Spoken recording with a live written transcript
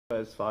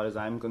As far as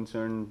I'm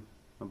concerned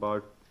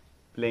about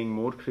playing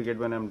more cricket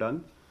when I'm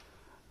done,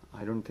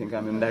 I don't think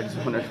I'm in that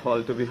zone at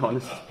all, to be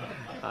honest.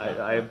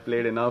 I've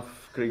played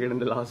enough cricket in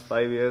the last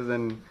 5 years,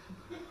 and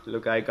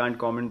look, I can't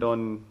comment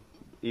on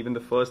even the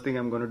first thing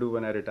I'm going to do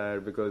when I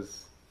retire,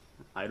 because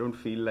I don't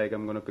feel like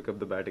I'm going to pick up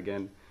the bat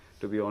again,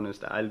 to be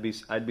honest. I'd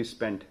be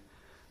spent.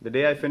 The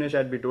day I finish,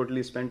 I'd be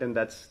totally spent, and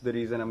that's the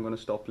reason I'm going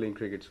to stop playing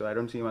cricket. So I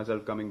don't see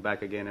myself coming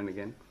back again and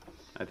again.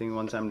 I think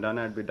once I'm done,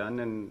 I'd be done,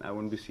 and I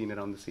won't be seen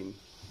around the scene.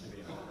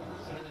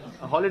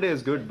 A holiday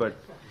is good, but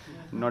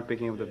not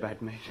picking up the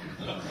bat, mate.